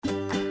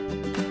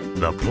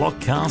the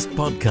Plotcast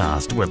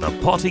podcast with the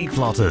Potty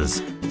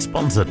Plotters.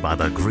 Sponsored by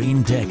the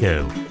Green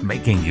Deco,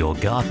 making your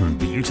garden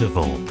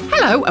beautiful.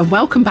 Hello and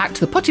welcome back to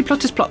the Potty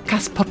Plotters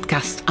Plotcast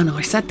podcast. And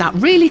I said that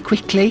really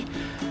quickly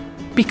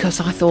because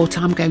I thought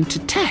I'm going to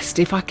test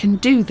if I can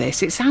do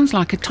this. It sounds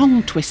like a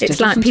tongue twister,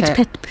 it's like doesn't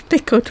it?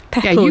 Pickled.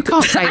 Yeah, you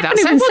can't say that.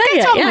 So we'll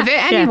get on with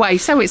it anyway.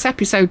 So it's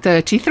episode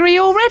 33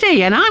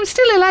 already, and I'm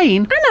still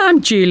Elaine. And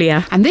I'm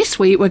Julia. And this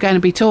week we're going to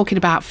be talking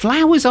about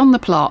flowers on the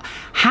plot,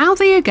 how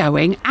they are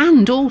going,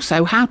 and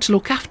also how to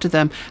look after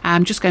them.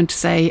 I'm just going to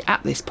say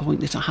at this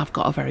point that I have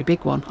got a very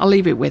big one. I'll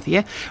leave it with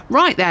you.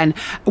 Right then,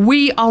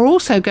 we are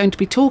also going to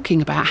be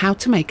talking about how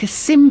to make a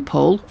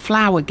simple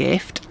flower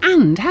gift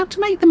and how to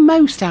make the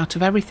most out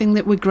of everything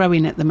that we're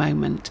growing at the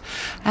moment,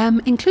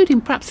 including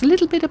perhaps a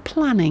little bit of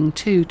planning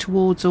too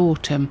towards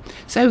autumn.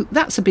 So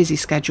that's a busy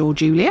schedule,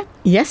 Julia.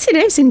 Yes, it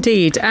is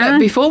indeed. But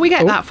before we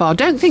get that far,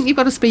 don't think you've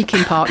got a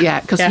speaking part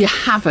yet, because you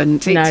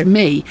haven't. It's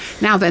me.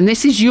 Now then,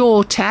 this is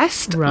your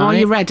test. Right. Are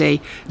you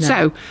ready? No.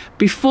 So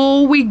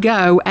before we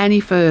go any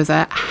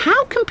further,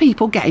 how can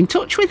people get in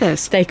touch with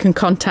us? They can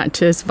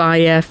contact us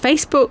via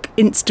Facebook,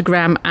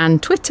 Instagram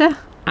and Twitter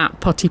at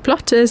Potty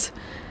Plotters,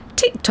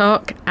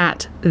 TikTok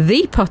at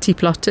The Potty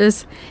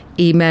Plotters,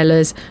 email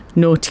us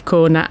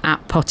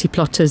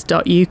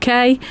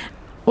naughtycorner@pottyplotters.uk,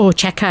 or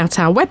check out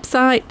our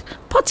website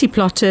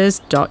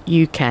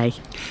pottyplotters.uk.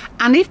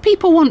 And if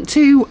people want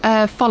to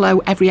follow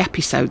every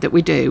episode that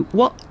we do,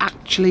 what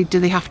actually do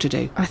they have to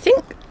do? I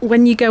think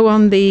when you go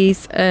on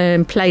these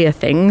player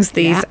things,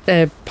 these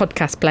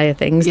podcast player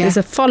things, there's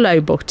a follow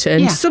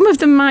button. Some of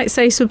them might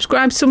say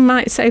subscribe, some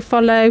might say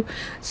follow,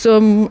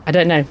 some, I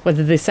don't know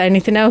whether they say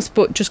anything else,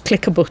 but just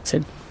click a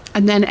button.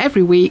 And then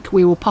every week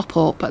we will pop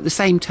up at the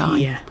same time.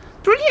 Yeah.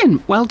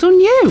 Brilliant. Well done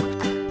you.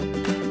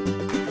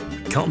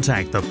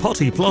 Contact the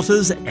Potty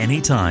Plotters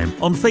anytime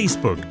on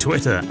Facebook,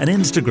 Twitter and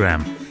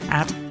Instagram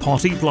at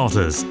Potty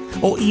Plotters,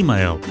 or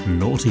email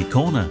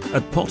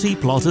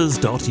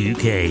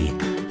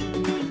naughtycorner@pottyplotters.uk.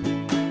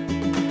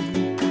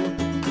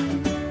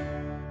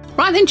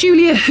 Right then,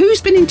 Julia, who's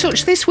been in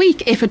touch this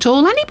week, if at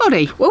all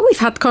anybody? Well, we've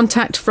had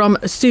contact from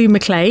Sue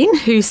McLean,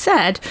 who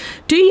said,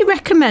 do you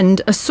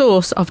recommend a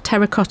source of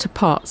terracotta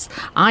pots?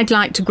 I'd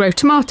like to grow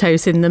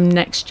tomatoes in them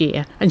next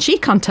year. And she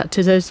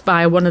contacted us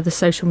via one of the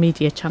social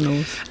media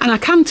channels. And I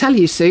can tell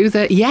you, Sue,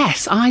 that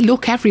yes, I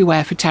look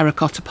everywhere for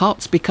terracotta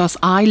pots because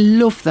I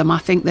love them. I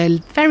think they're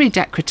very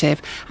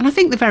decorative and I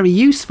think they're very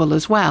useful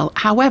as well.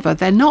 However,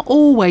 they're not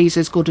always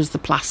as good as the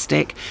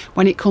plastic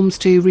when it comes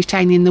to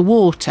retaining the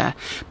water.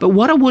 But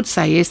what I would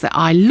say is that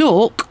I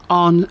look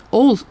on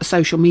all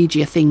social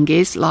media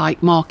thingies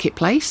like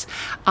Marketplace.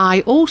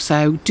 I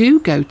also do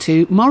go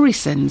to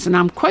Morrison's, and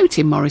I'm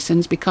quoting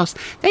Morrison's because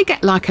they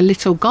get like a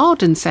little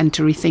garden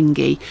centre-y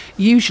thingy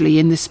usually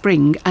in the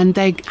spring, and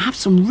they have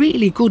some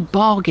really good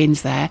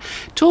bargains there.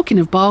 Talking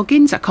of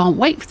bargains, I can't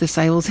wait for the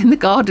sales in the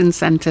garden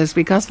centres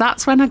because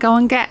that's when I go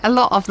and get a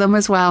lot of them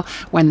as well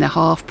when they're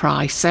half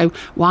price. So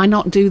why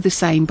not do the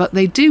same? But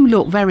they do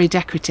look very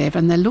decorative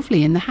and they're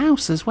lovely in the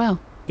house as well.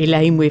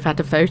 Elaine, we've had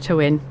a photo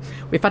in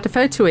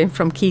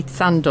from Keith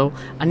Sandel,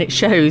 and it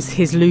shows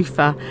his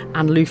loofah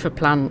and loofah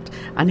plant,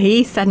 and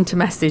he sent a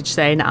message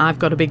saying, I've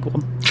got a big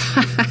one.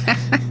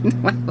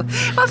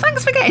 Well,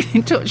 thanks for getting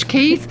in touch,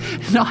 Keith.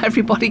 Not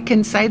everybody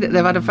can say that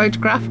they've had a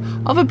photograph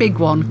of a big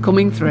one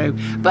coming through,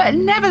 but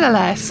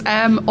nevertheless,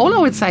 all I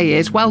would say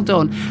is well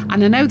done.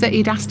 And I know that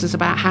he'd asked us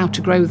about how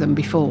to grow them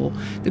before.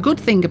 The good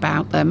thing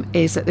about them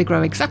is that they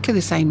grow exactly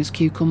the same as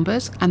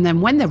cucumbers, and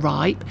then when they're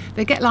ripe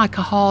they get like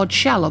a hard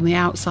shell on the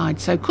outside,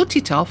 so cut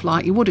it off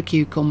like you would a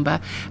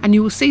cucumber and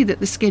you will see that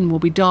the skin will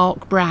be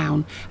dark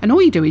brown, and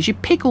all you do is you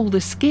pick all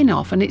the skin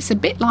off and it's a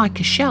bit like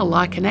a shell,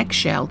 like an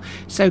eggshell.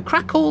 So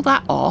crack all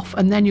that off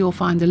and then you'll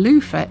find the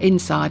loofah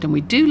inside, and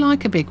we do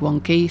like a big one,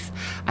 Keith.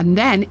 And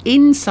then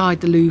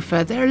inside the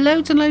loofah there are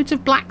loads and loads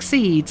of black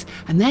seeds,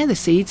 and they're the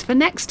seeds for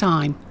next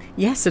time.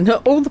 Yes, and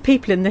all the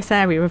people in this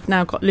area have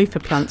now got loofah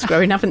plants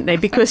growing, haven't they?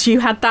 Because you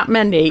had that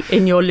many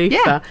in your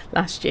loofah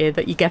last year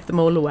that you gave them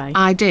all away.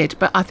 I did,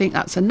 but I think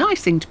that's a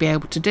nice thing to be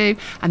able to do.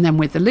 And then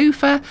with the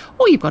loofah,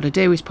 all you've got to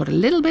do is put a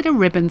little bit of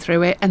ribbon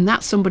through it, and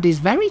that's somebody's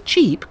very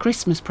cheap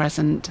Christmas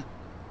present.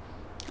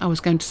 I was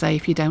going to say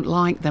if you don't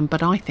like them,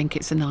 but I think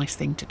it's a nice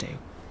thing to do.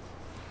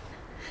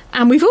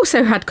 And we've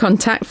also had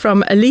contact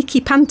from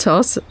Aliki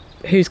Pantos,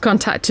 who's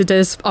contacted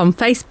us on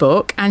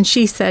Facebook, and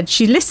she said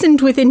she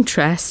listened with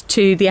interest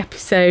to the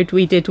episode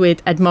we did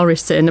with Ed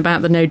Morrison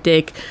about the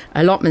no-dig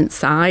allotment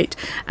site,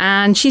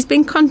 and she's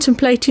been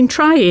contemplating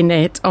trying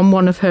it on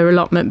one of her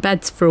allotment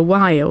beds for a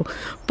while,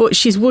 but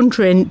she's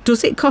wondering,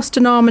 does it cost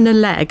an arm and a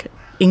leg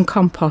in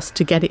compost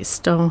to get it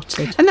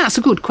started? And that's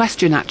a good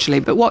question, actually.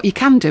 But what you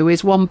can do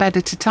is one bed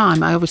at a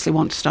time. I obviously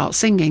want to start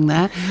singing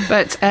there.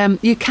 But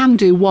you can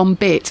do one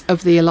bit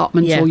of the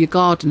allotment or your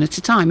garden at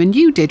a time. And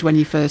you did when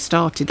you first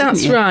started, didn't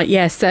you? That's right,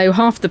 yeah. So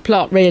half the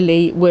plot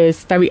really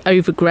was very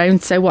overgrown.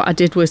 So what I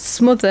did was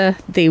smother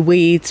the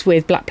weeds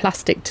with black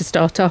plastic to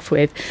start off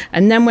with.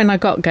 And then when I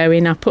got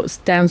going, I put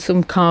down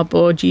some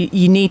cardboard.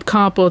 You need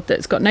cardboard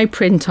that's got no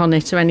print on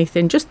it or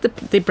anything, just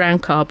the brown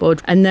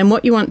cardboard. And then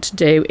what you want to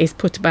do is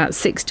put about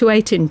 6 to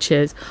 8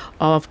 inches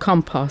of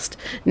compost.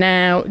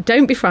 Now,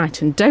 don't be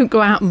frightened. Don't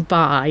go out and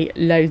buy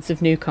loads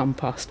of new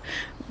compost.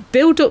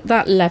 Build up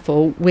that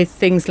level with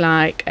things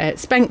like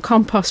spent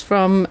compost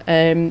from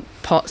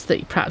pots that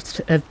you perhaps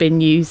have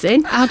been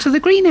using. Out of the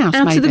greenhouse,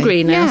 Out maybe? of the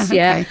greenhouse,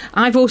 yeah. Okay.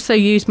 I've also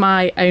used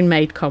my own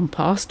made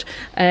compost.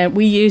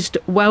 We used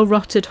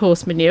well-rotted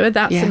horse manure.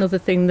 That's another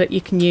thing that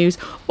you can use.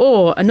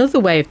 Or another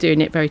way of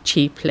doing it very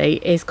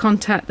cheaply is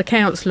contact the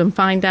council and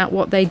find out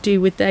what they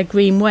do with their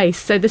green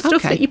waste. So the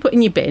stuff that you put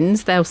in your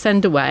bins, they'll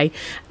send away.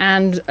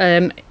 And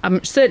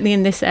certainly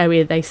in this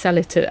area, they sell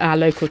it at our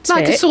local tip.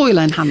 Like a soil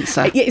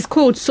enhancer? It's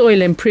called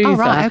Soil Improver. Oh,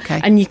 right, okay.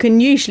 And you can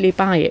usually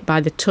buy it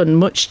by the tonne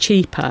much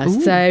cheaper.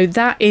 Ooh. So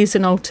that is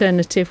an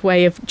alternative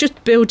way of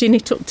just building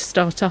it up to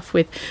start off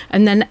with.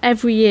 And then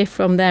every year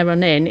from there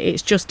on in,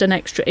 it's just an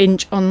extra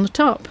inch on the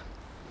top.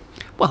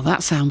 Well,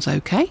 that sounds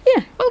okay.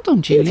 Yeah. Well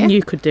done, Julia. Even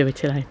you could do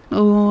it, Elaine.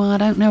 Oh, I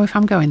don't know if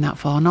I'm going that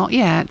far. Not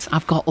yet.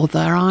 I've got other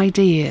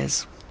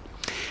ideas.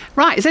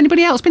 Right, has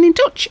anybody else been in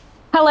touch?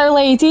 Hello,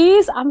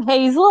 ladies. I'm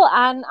Hazel,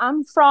 and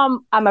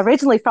I'm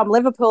originally from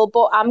Liverpool,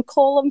 but I'm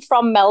calling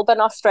from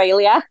Melbourne,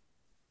 Australia.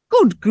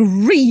 Good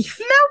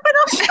grief. Melbourne,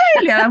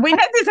 Australia. We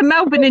know there's a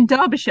Melbourne in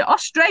Derbyshire,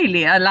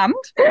 Australia land.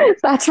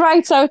 That's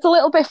right. So it's a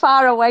little bit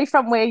far away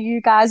from where you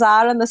guys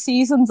are, and the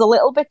season's a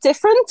little bit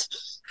different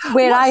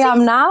where I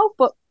am now.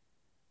 But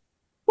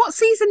what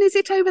season is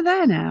it over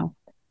there now?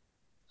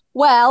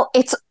 Well,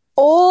 it's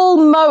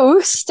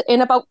almost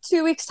in about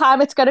 2 weeks'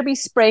 time. It's going to be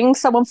spring.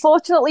 So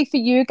unfortunately for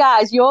you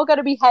guys, you're going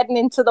to be heading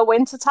into the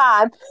winter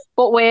time,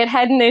 but we're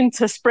heading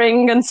into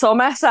spring and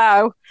summer.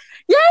 So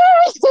yay!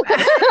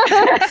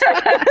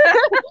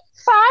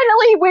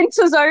 Finally,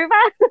 winter's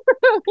over.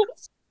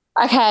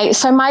 Okay,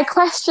 so my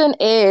question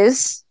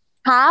is,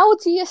 how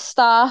do you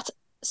start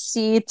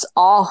seeds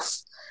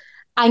off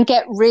and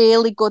get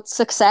really good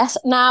success?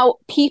 Now,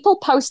 people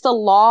post a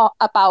lot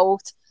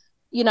about,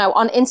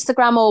 on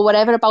Instagram or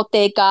whatever about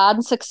their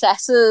garden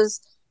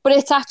successes, but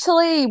it's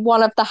actually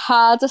one of the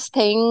hardest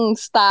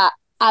things that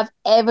I've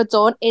ever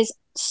done is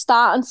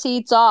starting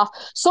seeds off.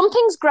 Some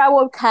things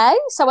grow okay,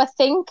 so I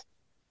think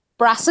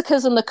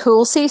brassicas and the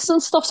cool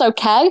season stuff's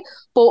okay,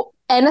 but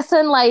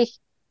anything like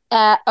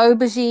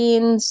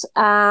aubergines,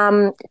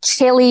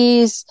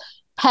 chilies,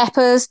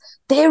 peppers,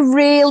 they're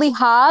really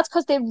hard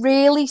because they're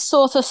really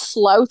sort of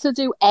slow to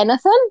do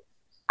anything.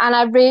 And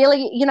I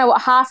really,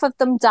 half of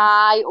them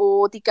die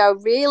or they go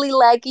really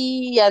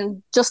leggy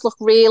and just look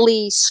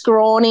really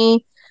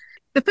scrawny.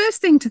 The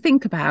first thing to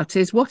think about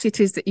is what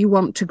it is that you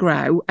want to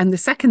grow. And the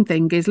second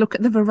thing is look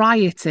at the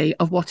variety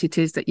of what it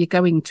is that you're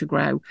going to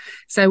grow.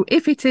 So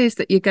if it is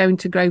that you're going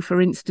to grow, for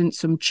instance,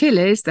 some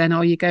chilies, then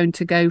are you going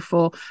to go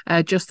for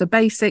just the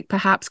basic,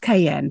 perhaps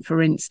cayenne,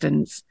 for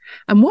instance?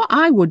 And what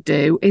I would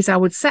do is I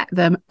would set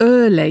them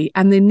early,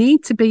 and they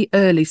need to be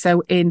early.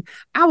 So in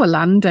our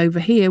land over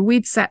here,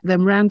 we'd set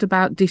them round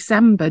about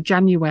December,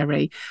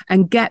 January,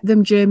 and get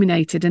them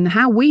germinated. And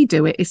how we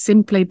do it is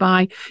simply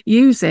by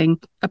using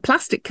a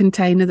plastic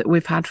container that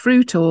we've had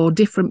fruit or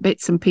different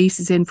bits and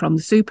pieces in from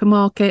the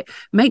supermarket.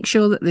 Make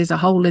sure that there's a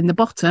hole in the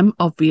bottom,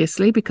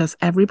 obviously, because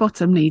every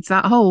bottom needs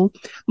that hole.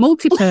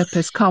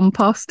 Multi-purpose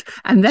compost.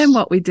 And then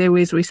what we do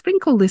is we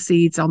sprinkle the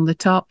seeds on the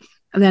top,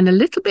 and then a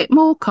little bit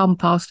more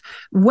compost,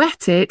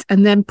 wet it,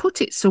 and then put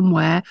it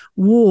somewhere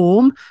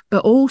warm,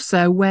 but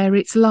also where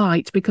it's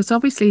light, because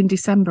obviously in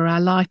December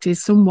our light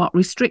is somewhat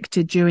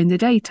restricted during the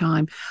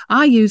daytime.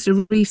 I use a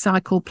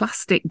recycled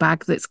plastic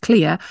bag that's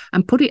clear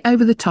and put it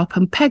over the top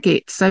and peg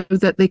it so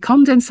that the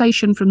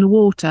condensation from the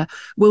water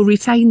will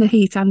retain the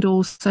heat and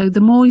also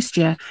the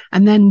moisture,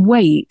 and then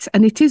wait.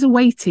 And it is a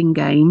waiting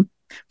game.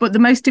 But the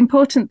most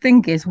important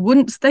thing is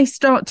once they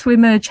start to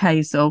emerge,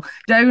 Hazel,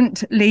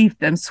 don't leave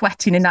them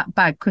sweating in that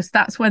bag, because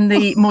that's when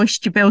the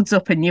moisture builds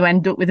up and you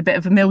end up with a bit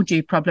of a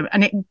mildew problem,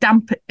 and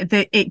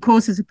it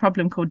causes a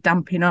problem called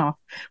damping off,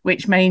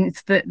 which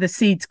means that the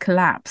seeds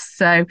collapse.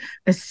 So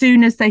as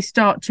soon as they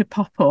start to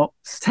pop up,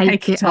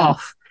 take it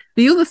off.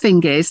 The other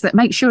thing is that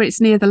make sure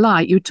it's near the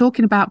light. You're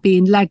talking about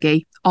being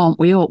leggy, aren't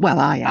we all? Well,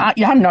 I am.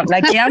 I'm not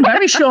leggy. I'm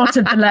very short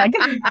of the leg.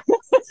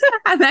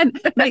 And then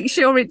make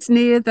sure it's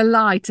near the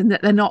light and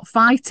that they're not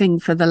fighting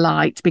for the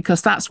light,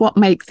 because that's what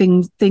makes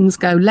things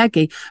go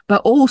leggy.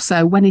 But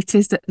also when it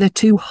is that they're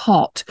too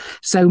hot.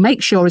 So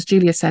make sure, as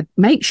Julia said,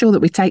 make sure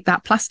that we take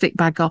that plastic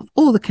bag off,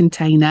 or the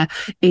container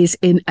is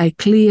in a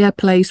clear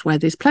place where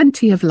there's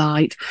plenty of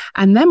light.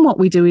 And then what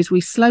we do is we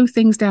slow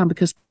things down,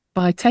 because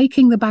by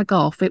taking the bag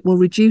off, it will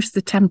reduce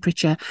the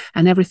temperature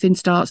and everything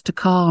starts to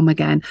calm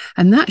again.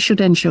 And that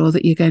should ensure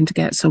that you're going to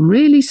get some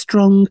really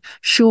strong,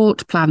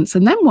 short plants.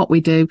 And then what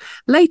we do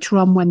later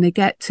on, when they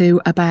get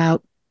to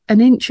about 1.5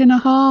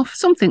 inches,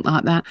 something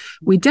like that,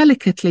 we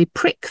delicately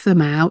prick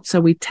them out. So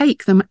we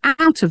take them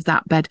out of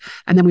that bed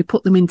and then we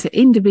put them into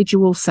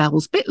individual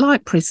cells, bit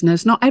like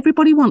prisoners. Not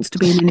everybody wants to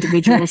be an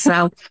individual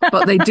cell,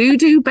 but they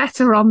do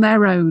better on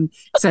their own.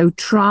 So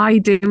try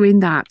doing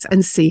that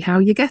and see how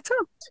you get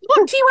on.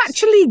 What do you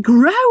actually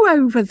grow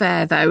over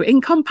there, though,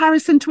 in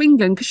comparison to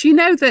England? Because you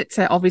know that,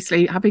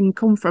 obviously, having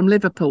come from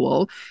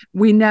Liverpool,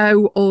 we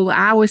know all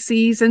our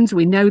seasons,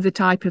 we know the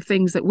type of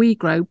things that we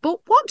grow. But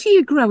what do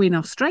you grow in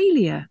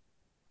Australia?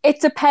 It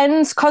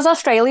depends, because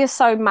Australia is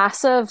so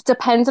massive,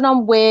 depending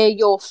on where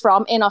you're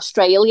from in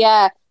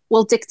Australia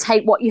will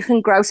dictate what you can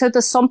grow. So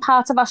there's some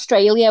parts of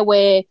Australia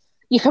where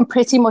you can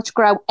pretty much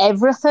grow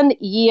everything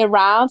year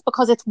round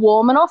because it's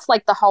warm enough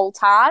like the whole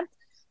time.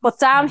 But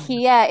down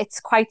here, it's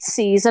quite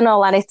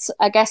seasonal, and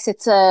I guess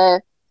it's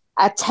a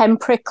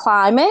temperate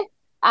climate.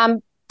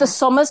 The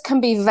summers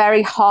can be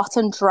very hot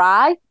and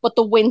dry, but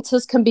the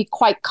winters can be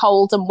quite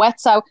cold and wet.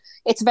 So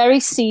it's very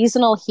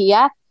seasonal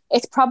here.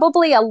 It's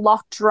probably a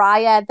lot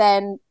drier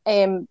than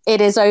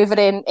it is over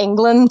in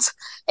England.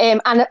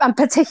 And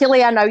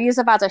particularly, I know you've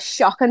had a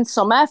shocking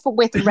summer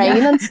with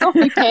rain and stuff.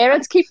 My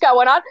parents keep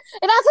going on.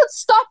 It hasn't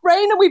stopped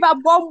raining. We've had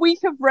 1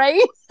 week of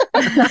rain.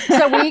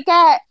 So we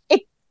get...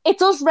 It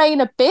does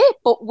rain a bit,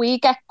 but we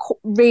get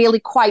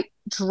really quite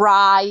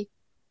dry,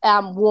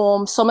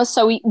 warm summers.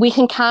 So we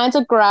can kind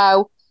of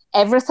grow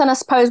everything, I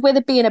suppose, with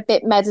it being a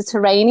bit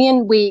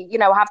Mediterranean. We,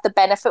 have the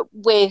benefit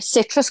where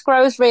citrus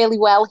grows really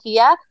well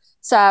here.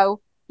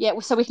 So, yeah,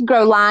 so we can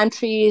grow lime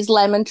trees,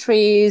 lemon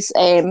trees,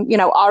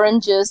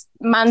 oranges,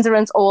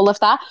 mandarins, all of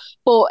that.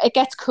 But it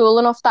gets cool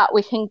enough that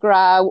we can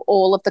grow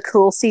all of the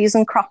cool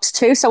season crops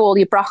too. So all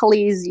your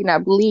broccolis,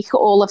 leek,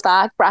 all of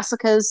that,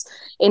 brassicas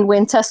in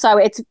winter. So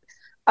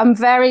I'm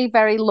very,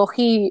 very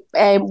lucky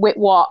with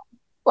what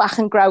I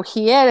can grow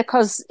here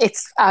because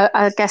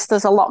I guess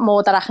there's a lot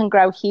more that I can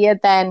grow here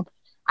than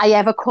I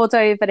ever could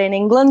over in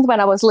England when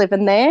I was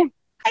living there.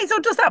 Hey, so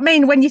does that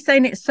mean when you're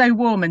saying it's so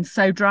warm and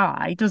so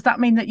dry, does that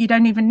mean that you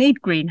don't even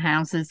need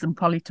greenhouses and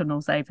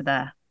polytunnels over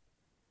there?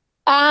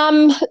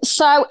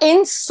 So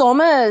in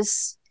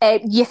summers,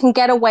 you can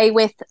get away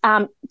with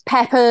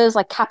peppers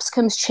like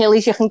capsicums,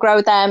 chilies. You can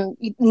grow them,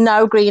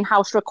 no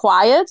greenhouse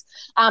required.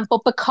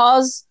 But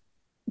because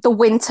the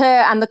winter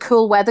and the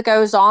cool weather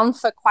goes on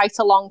for quite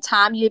a long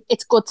time,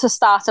 it's good to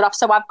start it off.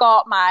 So I've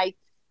got my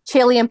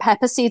chili and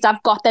pepper seeds.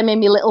 I've got them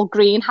in my little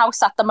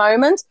greenhouse at the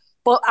moment,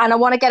 and I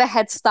want to get a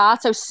head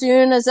start. So as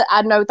soon as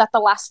I know that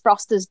the last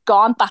frost is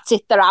gone, that's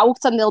it. They're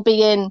out and they'll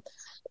be in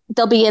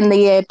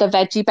the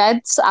veggie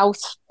beds out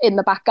in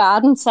the back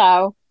garden.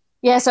 So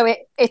yeah, so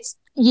it's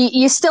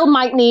you still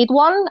might need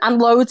one, and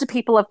loads of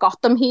people have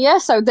got them here.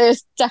 So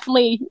there's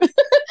definitely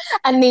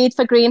a need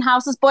for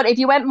greenhouses. But if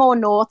you went more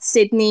north,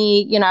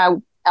 Sydney,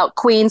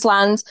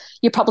 Queensland,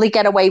 you probably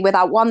get away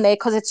without one there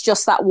because it's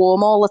just that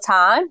warm all the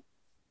time.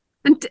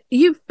 And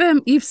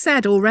you've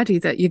said already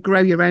that you grow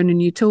your own, and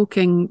you're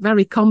talking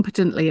very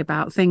competently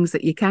about things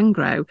that you can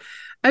grow.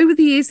 Over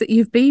the years that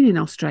you've been in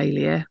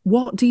Australia,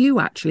 what do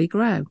you actually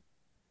grow?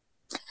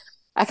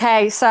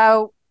 Okay,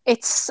 so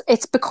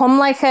it's become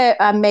like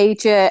a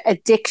major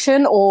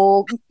addiction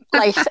or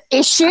like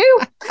issue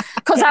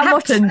because how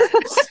much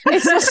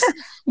it's just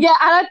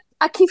and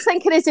I keep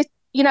thinking, is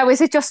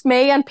it just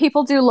me? And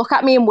people do look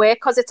at me and work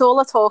because it's all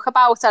I talk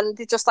about, and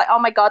they're just like, oh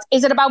my god,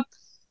 is it about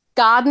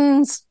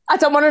gardens? I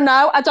don't want to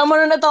know.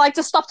 They're like,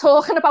 just stop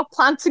talking about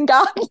plants and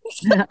gardens.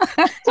 Like,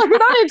 we're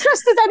not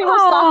interested anymore.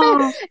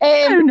 Stop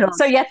it. No.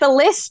 So yeah, the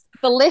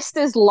list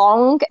is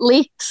long.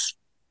 Leeks,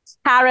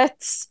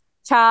 carrots,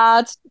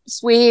 chard,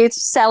 swede,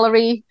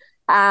 celery,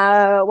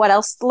 what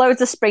else?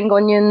 Loads of spring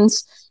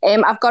onions.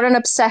 I've got an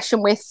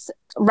obsession with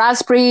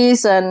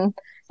raspberries and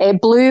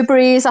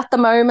blueberries at the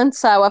moment,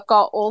 so I've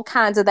got all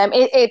kinds of them.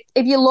 If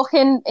you look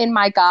in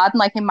my garden,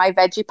 like in my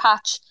veggie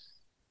patch,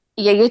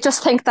 yeah, you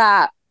just think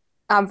that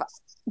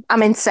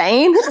I'm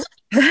insane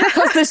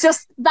because there's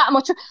just that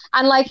much.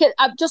 And like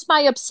just my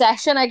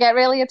obsession, I get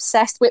really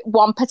obsessed with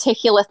one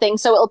particular thing.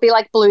 So it'll be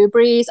like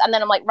blueberries, and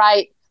then I'm like,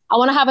 right, I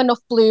want to have enough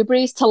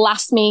blueberries to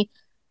last me,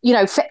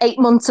 for 8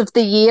 months of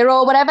the year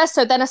or whatever.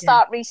 So then I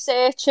start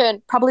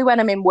researching, probably when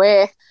I'm in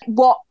work,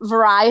 what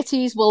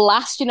varieties will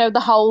last,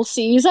 the whole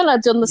season.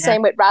 I've done the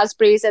same with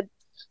raspberries and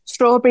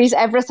strawberries,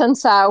 everything.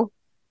 So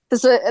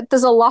there's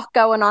a lot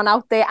going on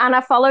out there. And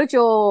I followed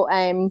your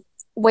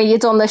where you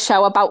done the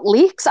show about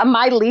leeks, and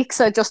my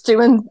leeks are just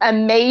doing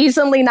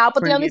amazingly now.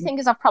 But Brilliant. The only thing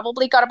is I've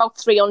probably got about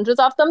 300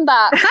 of them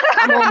that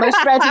I'm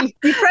almost ready.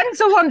 Your friends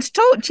will want to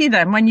talk to you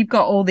then when you've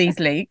got all these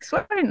leeks,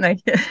 won't they?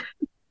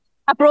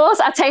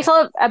 I take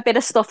a bit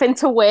of stuff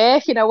into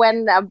work,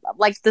 when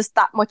like there's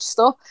that much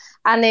stuff.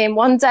 And then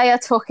one day I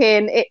took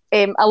in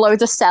a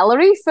load of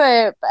celery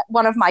for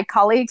one of my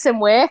colleagues in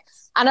work,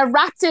 and I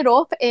wrapped it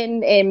up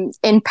in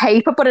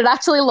paper, but it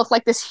actually looked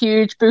like this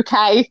huge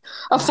bouquet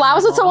of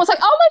flowers. And someone was like,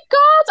 "Oh my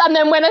God!" And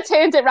then when I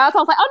turned it around, I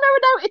was like, "Oh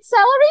no, it's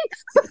celery."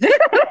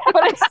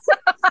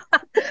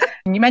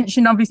 You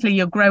mentioned obviously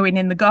you're growing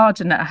in the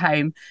garden at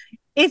home.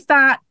 Is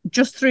that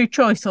just through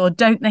choice, or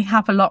don't they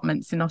have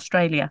allotments in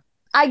Australia?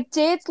 I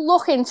did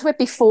look into it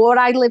before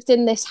I lived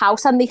in this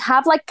house, and they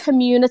have like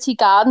community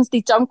gardens. They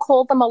don't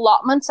call them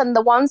allotments, and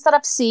the ones that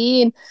I've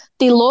seen,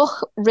 they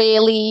look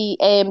really,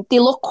 they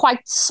look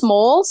quite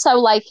small. So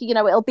like,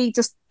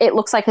 it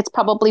looks like it's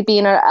probably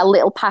been a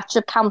little patch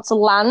of council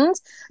land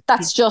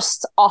that's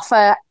just off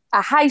a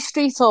high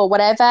street or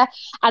whatever,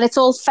 and it's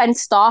all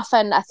fenced off,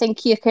 and I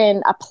think you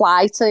can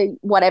apply to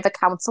whatever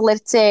council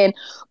it's in,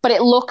 but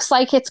it looks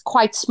like it's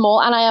quite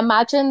small. And I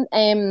imagine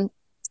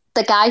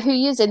the guy who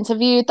you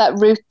interviewed that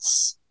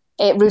Roots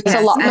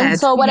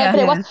allotments or whatever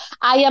it was,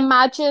 I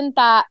imagine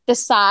that the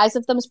size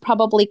of them is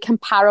probably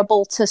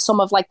comparable to some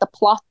of like the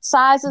plot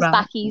sizes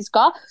that he's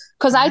got,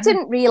 because I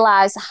didn't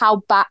realize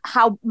how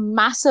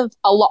massive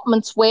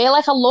allotments were.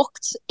 Like I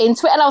looked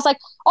into it and I was like,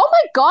 oh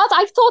my God,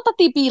 I thought that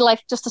they'd be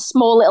like just a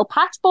small little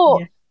patch,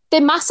 but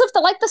they're massive.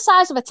 They're like the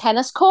size of a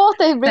tennis court.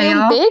 They're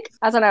really big.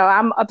 I don't know.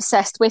 I'm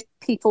obsessed with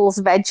people's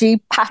veggie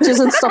patches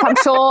and stuff. I'm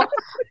sure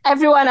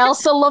everyone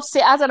else will love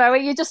it. I don't know.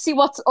 You just see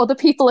what other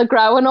people are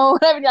growing or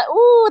whatever. And you're like,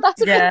 oh,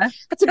 that's a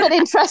bit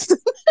interesting.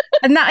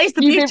 And that is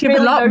the beauty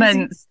of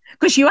allotments,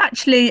 because you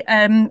actually,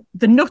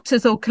 the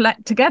nutters all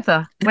collect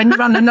together when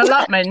you're on an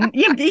allotment.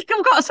 You've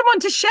got someone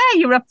to share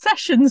your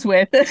obsessions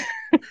with.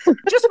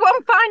 Just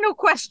one final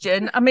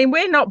question. I mean,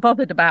 we're not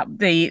bothered about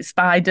the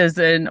spiders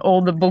and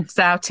all the bugs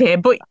out here,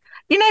 but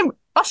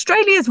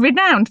Australia's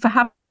renowned for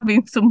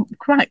having some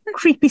quite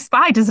creepy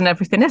spiders and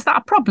everything. Is that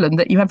a problem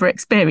that you ever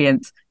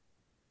experience?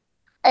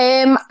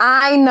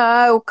 I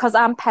know, because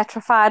I'm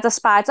petrified of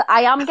spiders.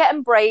 I am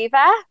getting braver.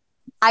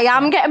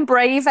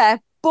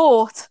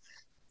 But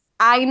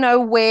I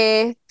know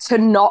where to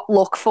not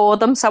look for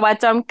them. So I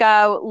don't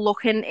go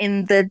looking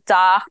in the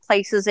dark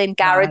places in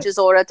garages,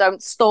 or I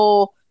don't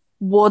store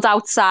wood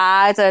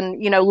outside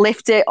and,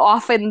 lift it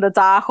off in the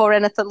dark or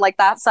anything like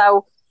that.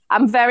 So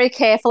I'm very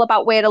careful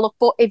about where to look.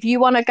 But if you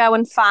want to go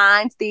and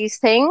find these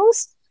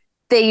things,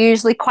 they're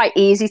usually quite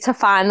easy to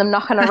find them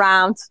knocking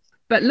around.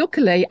 But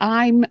luckily,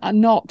 I'm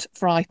not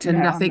frightened.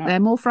 No, I think they're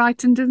more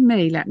frightened of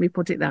me. Let me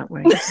put it that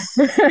way. The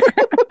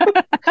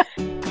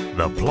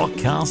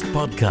Plotcast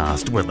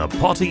podcast with the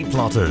Potty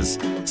Plotters,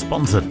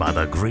 sponsored by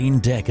the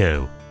Green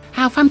Deco.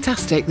 How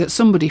fantastic that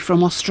somebody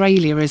from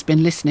Australia has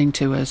been listening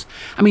to us.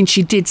 I mean,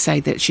 she did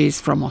say that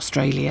she's from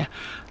Australia.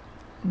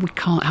 We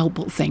can't help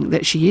but think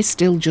that she is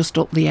still just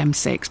up the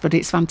M6, but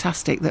it's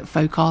fantastic that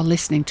folk are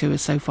listening to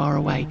us so far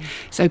away.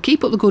 So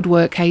keep up the good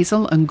work,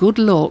 Hazel, and good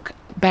luck.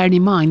 Bearing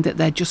in mind that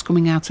they're just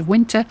coming out of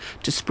winter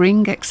to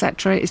spring,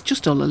 etc. It's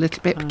just all a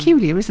little bit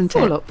peculiar, isn't it?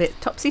 All a bit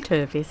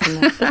topsy-turvy,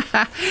 isn't it?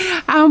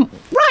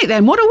 Right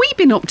then, what have we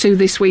been up to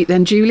this week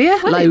then, Julia?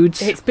 Well,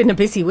 loads. It's been a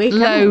busy week,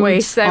 haven't we?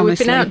 So honestly. We've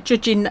been out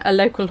judging a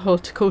local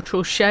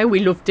horticultural show. We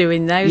love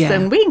doing those,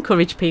 and we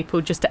encourage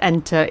people just to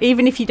enter.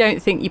 Even if you don't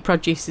think your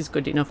produce is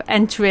good enough,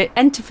 enter it.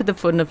 Enter for the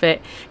fun of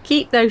it.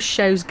 Keep those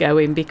shows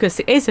going, because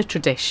it is a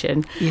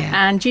tradition. Yeah.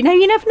 And you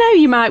never know,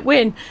 you might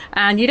win,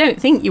 and you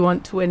don't think you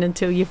want to win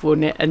until you've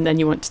won it, and then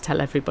you want to tell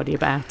everybody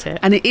about it.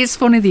 And it is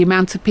funny the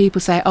amount of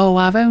people say, oh,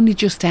 I've only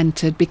just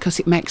entered because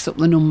it makes up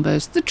the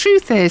numbers. The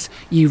truth is,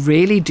 you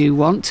really do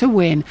want to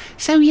win.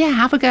 So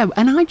have a go.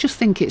 And I just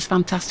think it's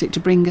fantastic to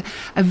bring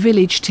a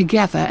village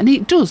together. And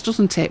it does,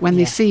 doesn't it, when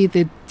they see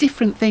the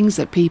different things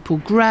that people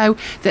grow,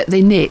 that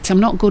they knit. I'm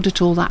not good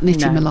at all that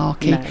knitting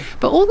malarkey.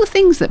 But all the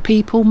things that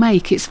people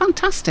make, it's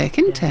fantastic,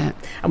 isn't it?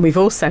 And we've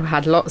also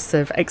had lots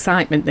of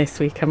excitement this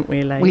week, haven't we,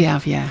 Elaine? We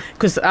have, yeah.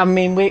 Because, I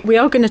mean, we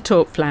are going to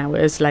talk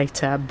flowers later,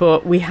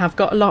 but we have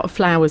got a lot of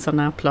flowers on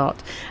our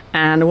plot.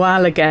 And a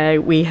while ago,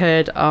 we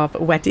heard of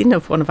a wedding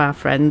of one of our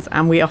friends,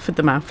 and we offered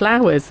them our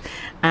flowers.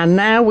 And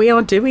now we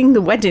are doing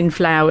the wedding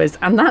flowers,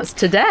 and that's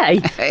today.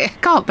 I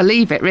can't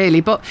believe it,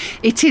 really, but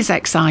it is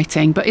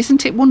exciting. But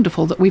isn't it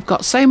wonderful that we've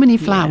got so many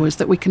flowers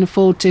that we can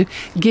afford to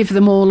give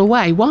them all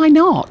away? Why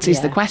not,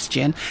 is the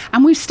question.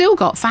 And we've still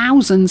got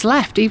thousands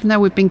left, even though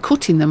we've been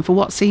cutting them for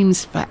what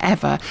seems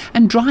forever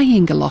and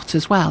drying a lot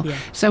as well. Yeah.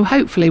 So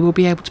hopefully we'll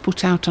be able to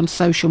put out on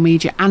social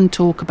media and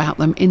talk about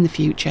them in the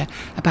future,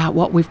 about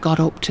what we've got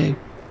up to,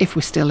 if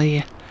we're still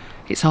here.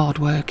 It's hard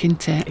work,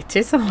 isn't it? It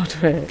is hard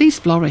work. These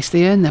florists,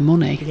 they earn their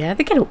money. Yeah,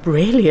 they get up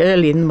really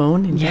early in the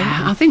morning.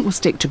 Yeah, I think we'll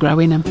stick to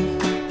growing them.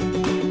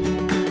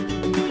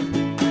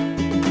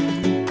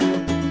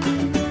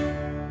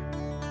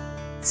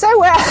 So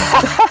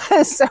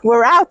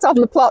we're out on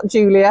the plot,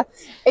 Julia,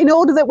 in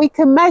order that we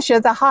can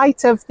measure the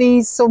height of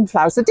these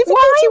sunflowers. The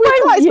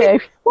difficulty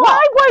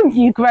Why won't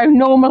you grow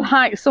normal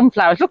height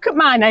sunflowers? Look at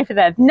mine over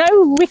there.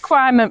 No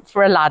requirement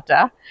for a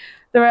ladder.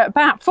 They're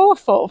about 4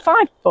 foot,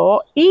 5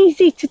 foot,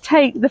 easy to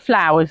take the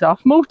flowers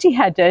off,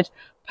 multi-headed,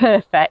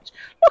 Perfect.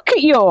 Look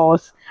at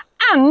yours.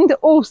 And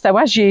also,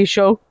 as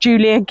usual,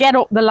 Julia, get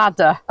up the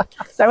ladder.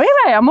 So here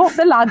I am up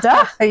the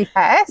ladder.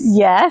 Yes.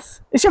 Yes.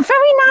 It's a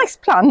very nice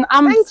plant.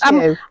 Thank you.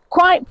 I'm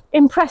quite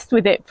impressed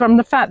with it from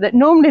the fact that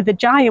normally the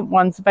giant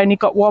ones have only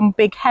got one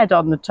big head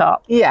on the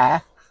top. Yeah.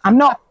 I'm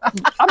not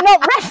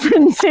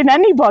referencing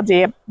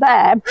anybody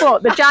there,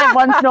 but the giant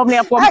ones normally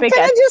have one big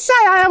Can head. I just say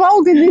I am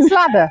holding this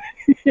ladder?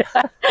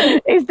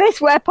 Is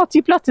this where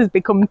potty plotters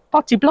become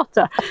potty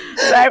plotter?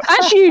 So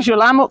as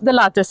usual, I'm up the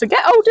ladder. So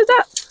get hold of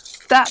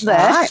that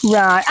there.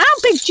 Right. How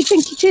big do you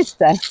think it is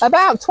then?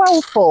 About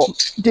 12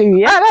 foot. Do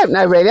you? I don't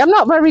know really. I'm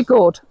not very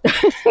good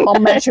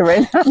on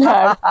measuring.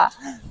 No.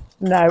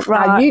 No.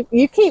 Right.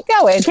 You keep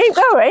going. Keep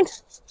going.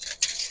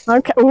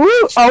 Okay.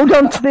 Ooh, hold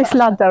on to this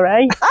ladder,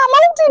 eh? I'm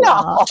holding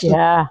on.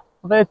 Yeah.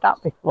 I've heard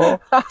that before.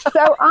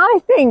 So I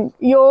think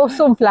your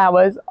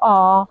sunflowers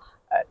are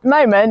at the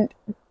moment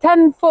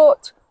 10'4".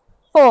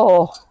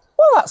 Well,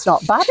 that's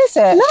not bad, is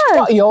it? No.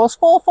 What are yours?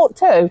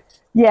 4'2"?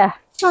 Yeah.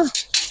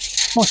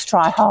 Must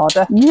try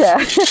harder. Yeah.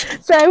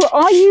 So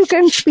are you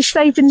going to be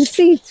saving the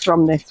seeds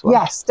from this one?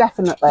 Yes,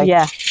 definitely.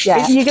 Yeah.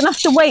 Yeah. You're going to have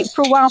to wait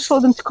for a while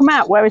for them to come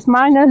out, whereas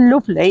mine are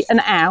lovely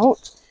and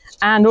out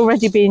and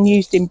already being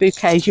used in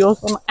bouquets.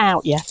 Yours aren't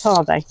out yet,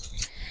 are they?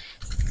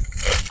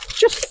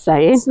 Just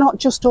saying. It's not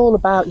just all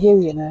about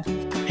you, you know.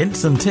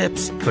 Hints and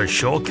tips for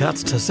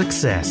shortcuts to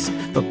success.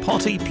 The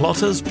Potty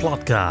Plotters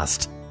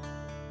Plotcast.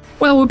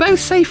 Well, we're both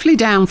safely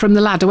down from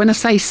the ladder. When I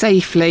say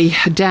safely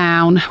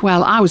down,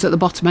 well, I was at the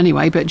bottom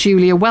anyway, but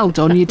Julia, well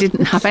done. You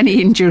didn't have any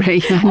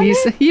injury and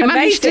you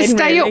managed to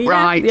stay really,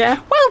 upright.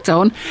 yeah. Well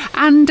done.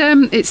 And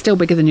it's still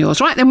bigger than yours.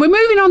 Right, then we're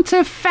moving on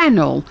to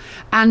fennel.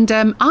 And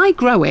I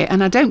grow it,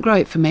 and I don't grow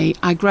it for me.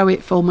 I grow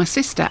it for my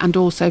sister and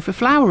also for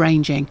flower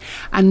arranging.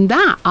 And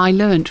that I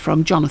learnt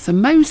from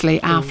Jonathan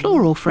Mosley, our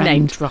floral friend.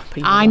 Name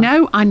dropping. I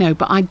know,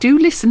 but I do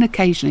listen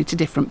occasionally to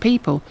different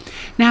people.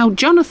 Now,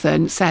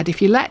 Jonathan said if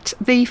you let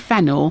the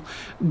fennel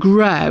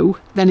grow,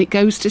 then it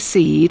goes to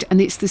seed,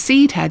 and it's the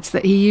seed heads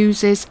that he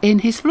uses in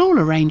his floral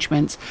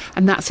arrangements.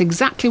 And that's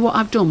exactly what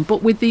I've done.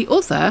 But with the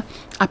other,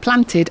 I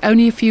planted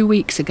only a few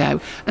weeks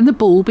ago, and the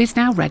bulb is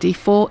now ready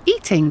for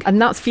eating.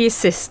 And that's for your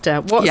sister.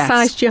 What Yes.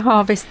 size do you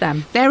harvest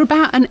them? They're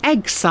about an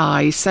egg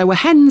size, so a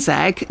hen's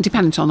egg,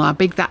 depending on how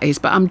big that is,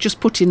 but I'm just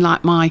putting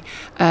like my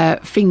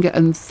finger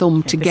and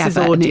thumb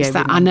together, and it's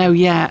that. I know,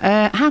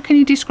 yeah. How can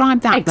you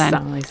describe that Egg then?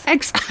 size.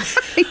 Egg size.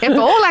 Yeah, but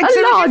all eggs A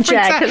are large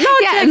different egg, size. a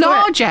large Yeah, egg, a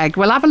large egg.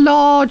 We'll have a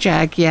large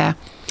egg, yeah.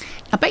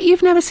 I bet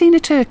you've never seen a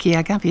turkey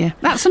egg, have you?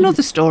 That's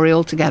another story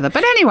altogether.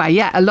 But anyway,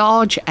 yeah, a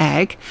large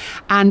egg,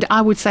 and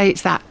I would say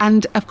it's that.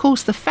 And of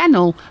course, the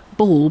fennel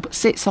bulb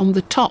sits on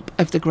the top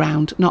of the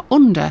ground, not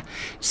under.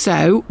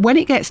 So when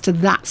it gets to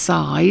that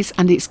size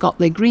and it's got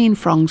the green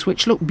fronds,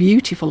 which look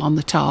beautiful on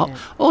the top,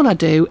 all I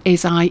do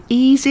is I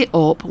ease it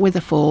up with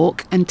a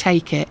fork and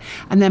take it,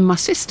 and then my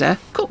sister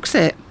cooks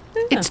it.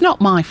 It's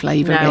not my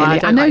flavour,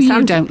 really. I know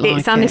you don't like it.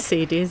 It's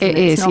aniseed, isn't it? It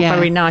It's is, not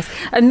very nice.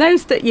 And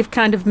those that you've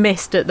kind of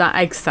missed at that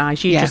egg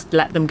size, you just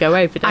let them go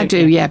over, don't you?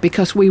 I do, yeah,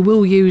 because we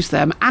will use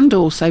them, and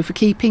also for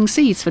keeping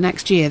seeds for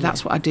next year.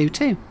 That's what I do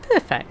too.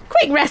 Perfect.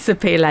 Quick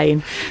recipe,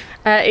 Elaine.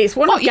 It's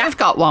one of You've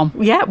got one?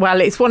 Yeah,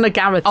 well, it's one of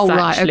Gareth's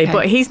right, actually, okay.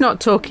 but he's not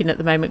talking at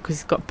the moment because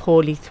he's got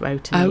poorly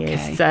throat and Okay.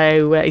 ears.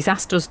 So he's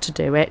asked us to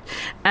do it,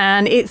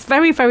 and it's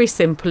very, very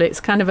simple. It's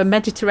kind of a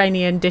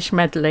Mediterranean dish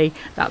medley.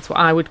 That's what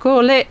I would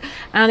call it,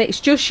 and it's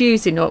just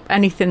using up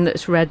anything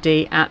that's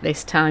ready at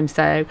this time.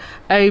 So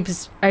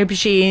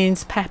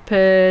aubergines,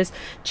 peppers,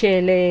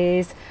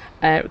 chilies.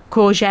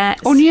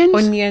 Courgettes,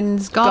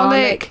 onions,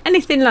 garlic,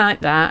 anything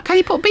like that. Can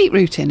you put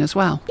beetroot in as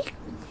well?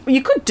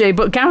 You could do,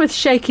 but Gareth's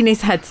shaking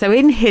his head, so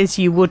in his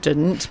you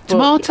wouldn't. But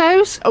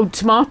Tomatoes? Oh,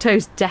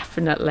 tomatoes,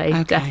 definitely,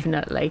 Okay.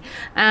 definitely.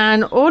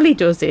 And all he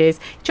does is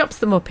chops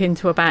them up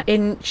into about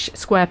inch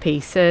square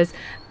pieces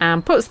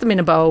and puts them in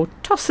a bowl,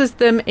 tosses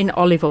them in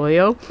olive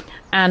oil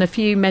and a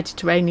few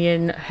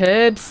Mediterranean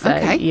herbs, so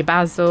your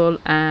basil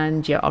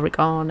and your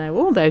oregano,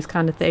 all those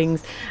kind of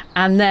things.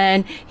 And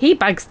then he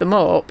bags them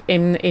up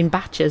in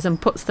batches and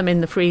puts them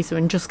in the freezer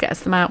and just gets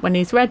them out when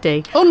he's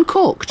ready.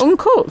 Uncooked?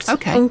 Uncooked.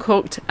 Okay.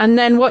 Uncooked. And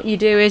then what you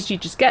do is you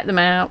just get them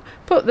out,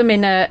 put them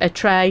in a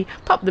tray,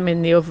 pop them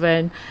in the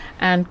oven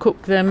and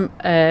cook them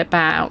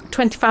about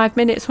 25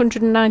 minutes,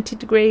 190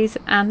 degrees.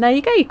 And there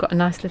you go. You've got a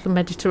nice little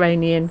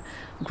Mediterranean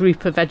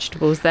group of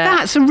vegetables there.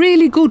 That's a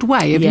really good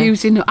way of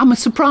using. I'm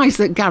surprised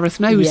that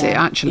Gareth knows it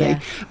actually,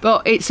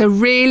 but it's a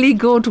really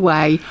good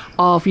way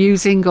of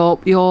using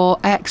up your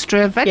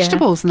extra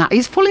vegetables. And that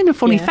he's pulling a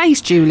funny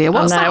face, Julia.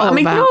 What's that all I'm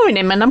about? ignoring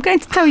him, and I'm going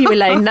to tell you,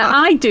 Elaine, that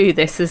I do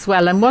this as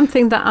well. And one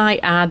thing that I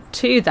add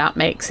to that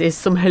mix is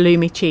some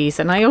halloumi cheese,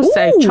 and I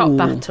also chop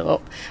that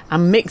up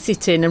and mix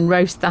it in and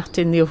roast that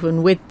in the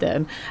oven with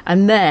them.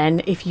 And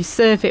then if you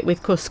serve it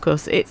with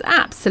couscous, it's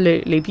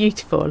absolutely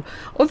beautiful.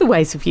 Other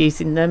ways of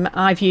using them,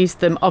 I've used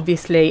them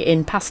obviously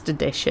in pasta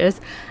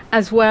dishes,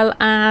 as well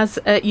as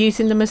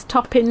using them as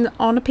topping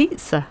on a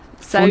pizza.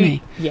 So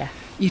Funny. yeah,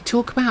 You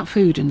talk about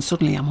food and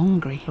suddenly I'm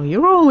hungry. well,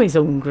 you're always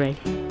hungry.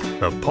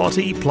 The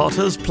Potty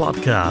Plotters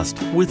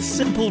Plotcast, with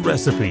simple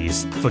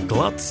recipes for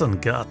gluts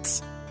and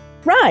guts.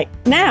 Right,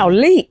 now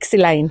leeks,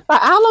 Elaine.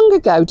 Right, how long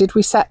ago did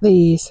we set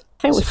these?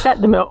 I think we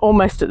set them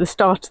almost at the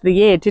start of the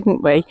year,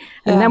 didn't we?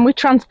 And then we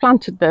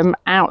transplanted them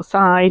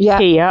outside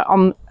here,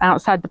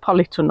 outside the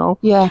polytunnel.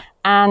 Yeah.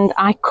 And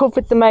I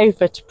covered them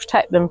over to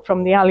protect them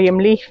from the allium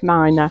leaf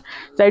miner.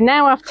 So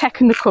now I've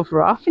taken the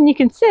cover off, and you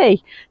can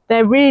see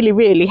they're really,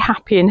 really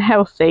happy and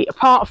healthy.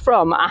 Apart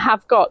from, I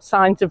have got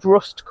signs of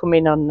rust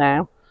coming on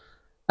now.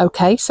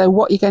 Okay, so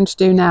what are you going to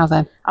do now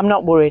then? I'm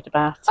not worried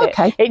about it.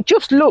 Okay. It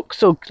just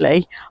looks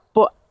ugly,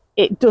 but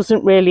it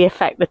doesn't really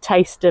affect the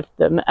taste of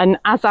them. And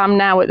as I'm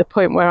now at the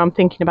point where I'm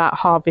thinking about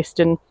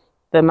harvesting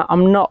them,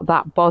 I'm not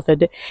that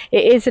bothered. It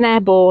is an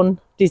airborne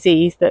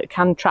disease that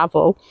can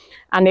travel,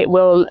 and it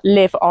will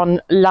live on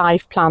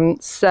live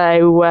plants.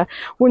 So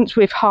once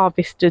we've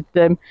harvested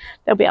them,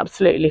 they'll be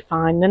absolutely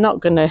fine.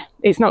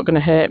 It's not gonna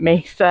hurt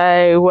me.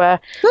 So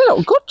they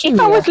look good, Julia.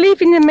 if I was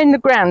leaving them in the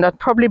ground, I'd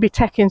probably be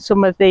taking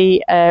some of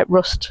the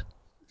rust,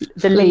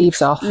 the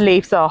leaves off.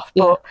 Yeah.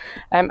 But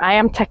I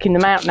am taking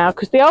them out now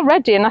because they are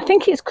ready, and I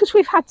think it's because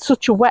we've had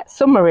such a wet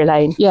summer,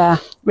 Elaine. Yeah.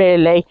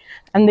 Really.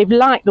 And they've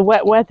liked the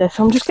wet weather,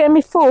 so I'm just getting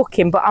my fork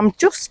in, but I'm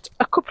just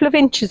a couple of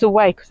inches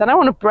away because I don't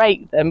want to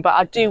break them, but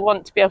I do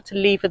want to be able to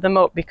lever them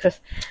up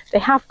because they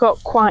have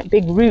got quite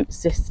big root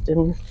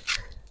systems.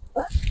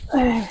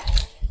 That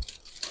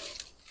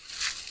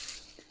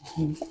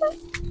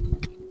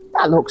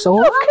looks all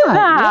right. Look at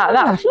that.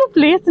 Yeah. That's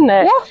lovely, isn't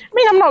it? Yeah. I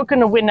mean, I'm not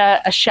going to win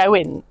a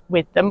showing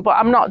with them, but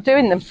I'm not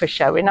doing them for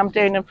showing. I'm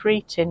doing them for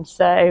eating.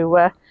 So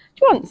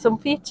do you want some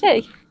for your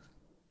tea?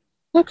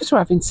 No, because we're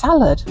having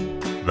salad.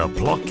 The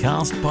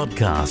Plotcast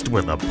podcast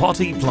with the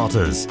Potty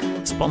Plotters,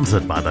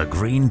 sponsored by the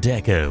Green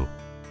Deco.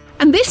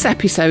 And this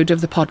episode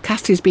of the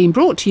podcast is being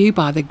brought to you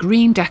by the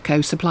Green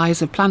Deco,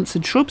 suppliers of plants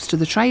and shrubs to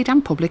the trade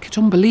and public at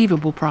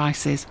unbelievable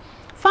prices.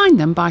 Find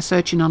them by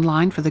searching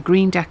online for the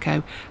Green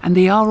Deco, and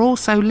they are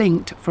also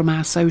linked from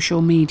our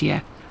social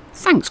media.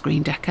 Thanks,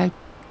 Green Deco.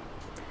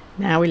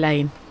 Now,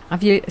 Elaine,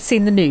 have you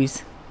seen the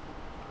news?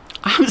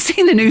 I haven't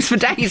seen the news for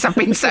days. I've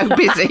been so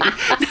busy.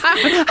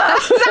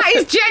 That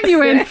is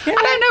genuine. I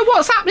don't know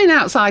what's happening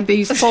outside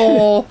these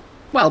four,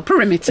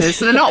 perimeters.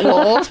 They're not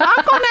walls.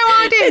 I've got no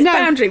idea. It's no.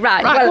 boundary,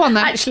 right. Well, go on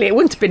then. Actually, it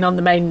wouldn't have been on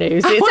the main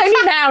news. It's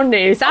only now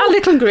news. Our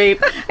little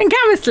group. And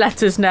Gareth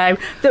let us know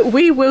that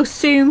we will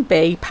soon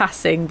be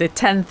passing the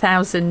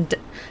 10,000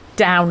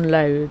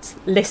 downloads,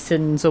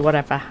 listens, or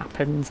whatever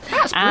happens.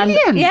 That's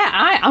brilliant.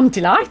 Yeah, I'm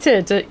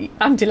delighted.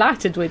 I'm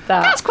delighted with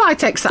that. That's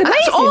quite exciting.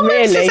 That's amazing,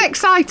 almost really. as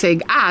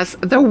exciting as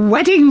the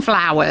wedding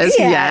flowers.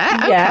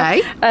 Yeah.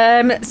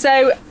 Okay.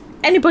 So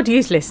anybody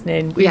who's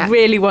listening, we Yeah.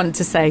 really want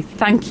to say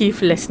thank you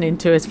for listening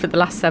to us for the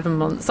last 7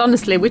 months.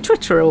 Honestly, we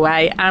Twitter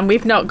away and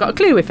we've not got a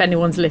clue if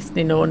anyone's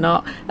listening or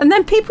not. And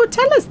then people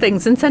tell us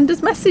things and send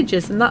us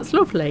messages, and that's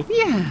lovely.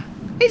 Yeah.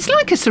 It's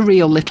like a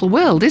surreal little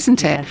world,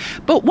 isn't it?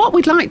 But what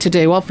we'd like to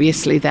do,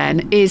 obviously,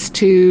 then, is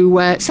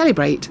to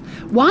celebrate.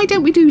 Why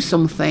don't we do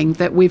something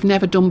that we've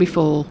never done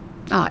before?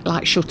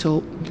 Like shut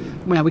up.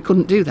 Well, we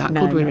couldn't do that,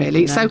 could we,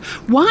 really? No. So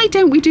why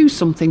don't we do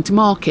something to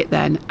mark it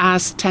then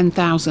as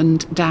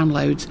 10,000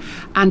 downloads?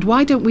 And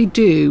why don't we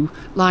do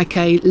like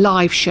a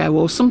live show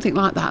or something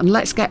like that? And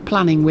let's get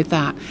planning with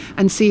that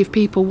and see if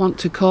people want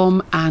to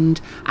come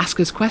and ask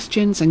us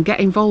questions and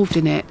get involved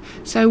in it.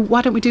 So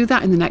why don't we do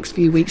that in the next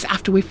few weeks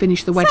after we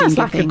finish the wedding? Sounds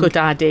like a good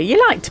idea. You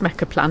like to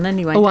make a plan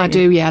anyway. Oh, don't I you?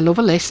 do, yeah. I love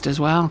a list as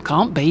well.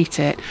 Can't beat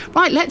it.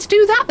 Right, let's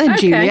do that then,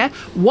 Okay. Julia.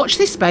 Watch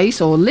this space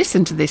or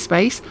listen to this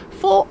space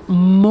for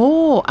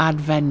more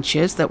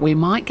adventures that we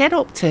might get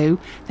up to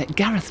that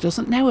Gareth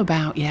doesn't know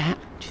about yet.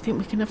 Do you think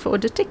we can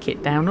afford a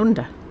ticket down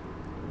under?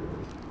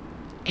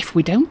 If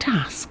we don't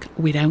ask,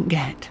 we don't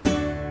get.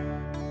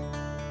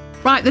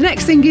 Right, the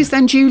next thing is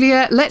then,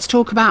 Julia, let's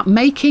talk about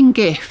making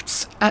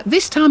gifts. At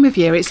this time of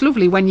year, it's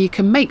lovely when you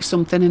can make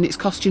something and it's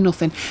cost you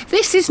nothing.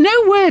 This is no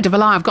word of a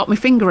lie. I've got my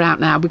finger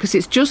out now because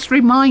it's just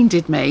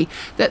reminded me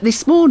that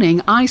this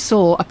morning I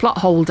saw a plot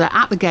holder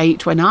at the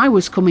gate when I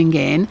was coming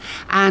in,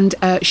 and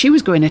she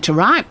was going at a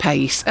right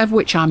pace, of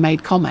which I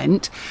made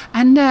comment.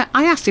 And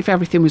I asked if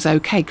everything was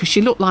okay because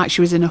she looked like she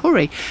was in a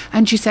hurry.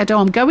 And she said,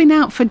 I'm going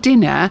out for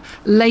dinner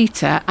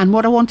later, and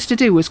what I wanted to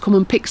do was come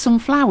and pick some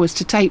flowers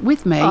to take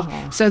with me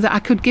so that I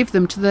could give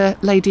them to the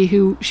lady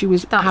who she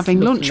was having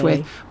lunch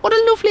with. What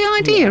a lovely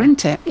idea,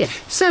 isn't it? Yeah.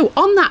 So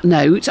on that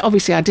note,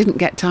 obviously I didn't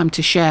get time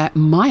to share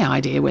my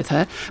idea with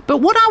her, but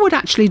what I would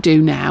actually do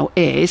now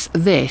is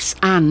this,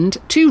 and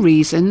two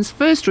reasons.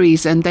 First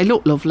reason, they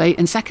look lovely,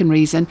 and second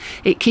reason,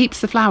 it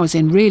keeps the flowers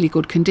in really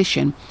good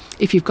condition.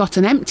 If you've got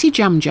an empty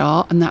jam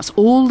jar and that's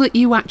all that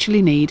you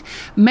actually need,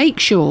 make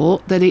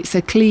sure that it's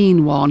a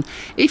clean one.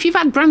 If you've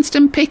had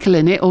Branston pickle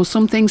in it or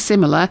something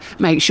similar,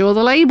 make sure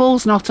the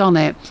label's not on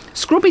it.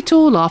 Scrub it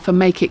all off and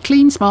make it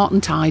clean, smart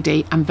and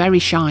tidy and very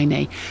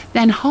shiny. Then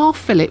then half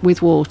fill it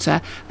with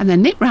water and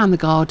then nip round the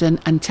garden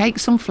and take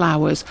some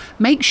flowers.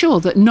 Make sure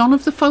that none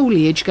of the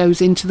foliage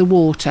goes into the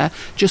water.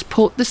 Just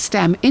put the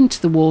stem into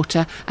the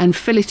water and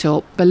fill it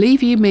up.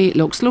 Believe you me, it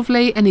looks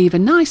lovely, and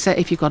even nicer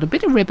if you've got a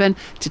bit of ribbon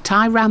to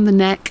tie round the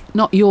neck,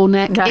 not your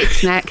neck,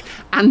 its neck,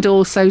 and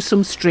also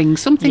some string,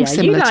 something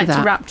similar to that. You like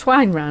to wrap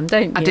twine round,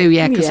 don't you? I do,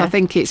 yeah, because I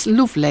think it's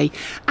lovely.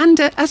 And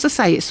as I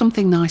say, it's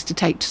something nice to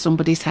take to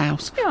somebody's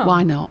house. Oh,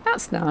 why not?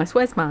 That's nice.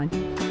 Where's mine?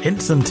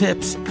 Hints and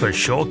tips for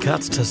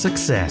shortcuts to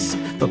success.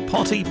 The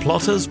Potty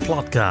Plotters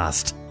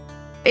Podcast.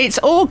 It's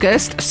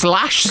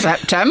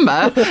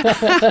August/September.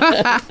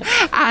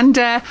 And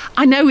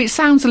I know it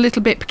sounds a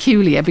little bit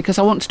peculiar because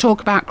I want to talk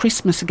about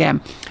Christmas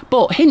again,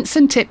 but hints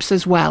and tips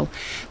as well.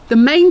 The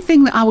main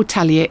thing that I would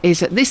tell you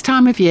is at this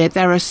time of year,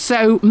 there are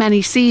so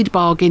many seed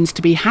bargains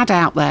to be had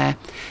out there.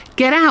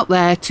 Get out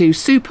there to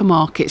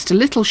supermarkets, to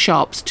little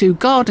shops, to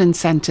garden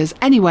centres,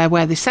 anywhere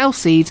where they sell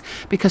seeds,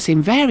 because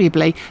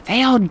invariably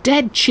they are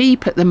dead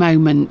cheap at the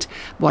moment.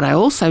 What I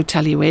also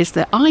tell you is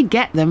that I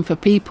get them for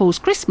people's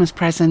Christmas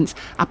presents.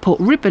 I put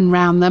ribbon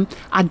round them,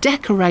 I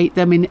decorate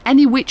them in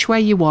any which way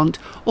you want,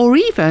 or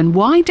even,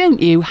 why don't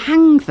you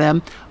hang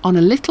them on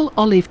a little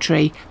olive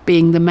tree,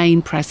 being the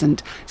main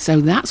present.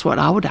 So that's what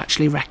I would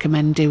actually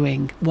recommend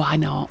doing. Why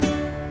not?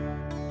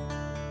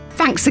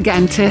 Thanks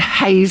again to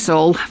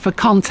Hazel for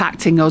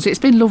contacting us. It's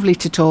been lovely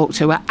to talk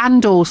to her,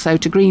 and also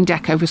to Green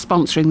Deco for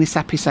sponsoring this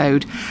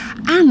episode.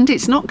 And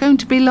it's not going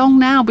to be long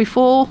now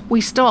before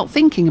we start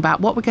thinking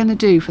about what we're going to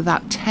do for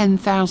that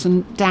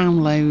 10,000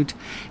 download.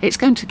 It's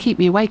going to keep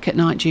me awake at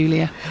night,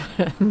 Julia.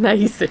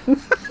 Amazing.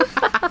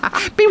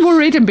 Be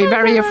worried and be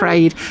very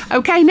afraid.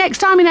 OK, next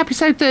time in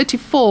episode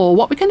 34,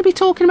 what we're going to be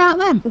talking about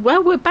then?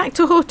 Well, we're back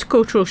to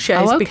horticultural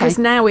shows because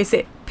now is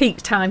it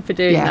peak time for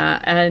doing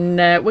that, and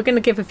we're going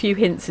to give a few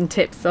hints and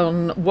tips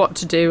on what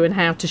to do and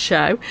how to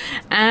show,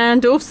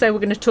 and also we're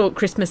going to talk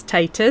Christmas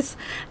taters,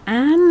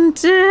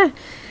 and I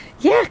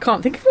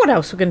can't think of what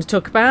else we're going to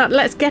talk about.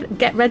 Let's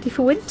get ready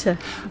for winter.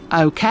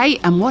 OK,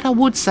 and what I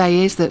would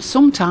say is that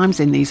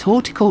sometimes in these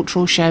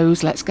horticultural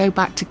shows, let's go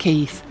back to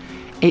Keith,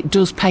 it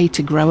does pay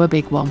to grow a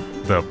big one.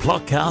 The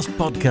Plotcast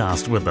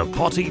podcast with the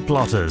Potty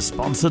Plotters,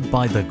 sponsored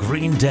by the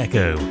Green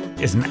Deco,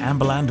 is an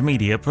Amberland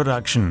Media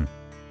production.